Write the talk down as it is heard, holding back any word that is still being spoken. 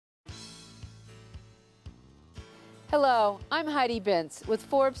Hello, I'm Heidi Bintz with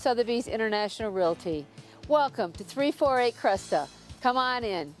Forbes Sothebys International Realty. Welcome to 348 Cresta. Come on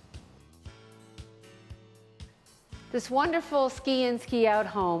in. This wonderful ski-in, ski-out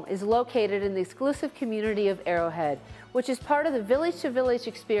home is located in the exclusive community of Arrowhead, which is part of the village-to-village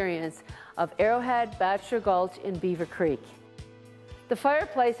experience of Arrowhead, Bachelor Gulch, and Beaver Creek. The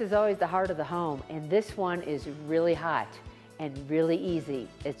fireplace is always the heart of the home, and this one is really hot and really easy.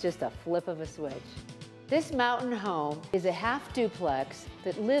 It's just a flip of a switch. This mountain home is a half duplex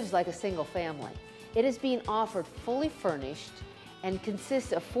that lives like a single family. It is being offered fully furnished and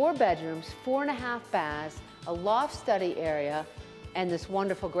consists of 4 bedrooms, 4.5 baths, a loft study area, and this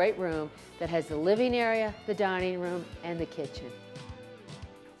wonderful great room that has the living area, the dining room, and the kitchen.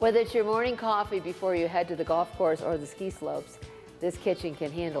 Whether it's your morning coffee before you head to the golf course or the ski slopes, this kitchen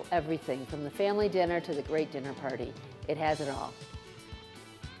can handle everything from the family dinner to the great dinner party. It has it all.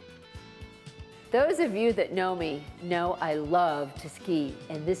 Those of you that know me know I love to ski,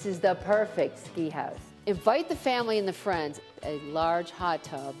 and this is the perfect ski house. Invite the family and the friends. A large hot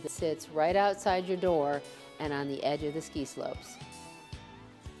tub that sits right outside your door and on the edge of the ski slopes.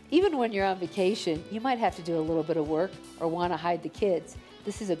 Even when you're on vacation, you might have to do a little bit of work or want to hide the kids.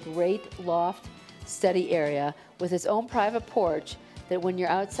 This is a great loft study area with its own private porch that when you're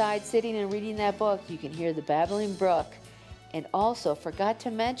outside sitting and reading that book, you can hear the babbling brook. And also, forgot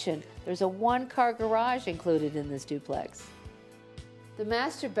to mention, there's a 1-car garage included in this duplex. The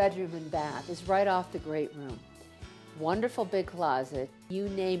master bedroom and bath is right off the great room. Wonderful big closet, you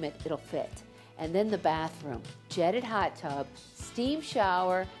name it, it'll fit. And then the bathroom, jetted hot tub, steam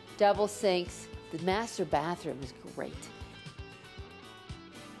shower, double sinks. The master bathroom is great.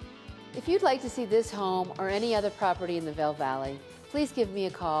 If you'd like to see this home or any other property in the Vail Valley, please give me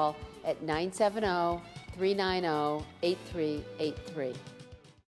a call at 970-390-8383.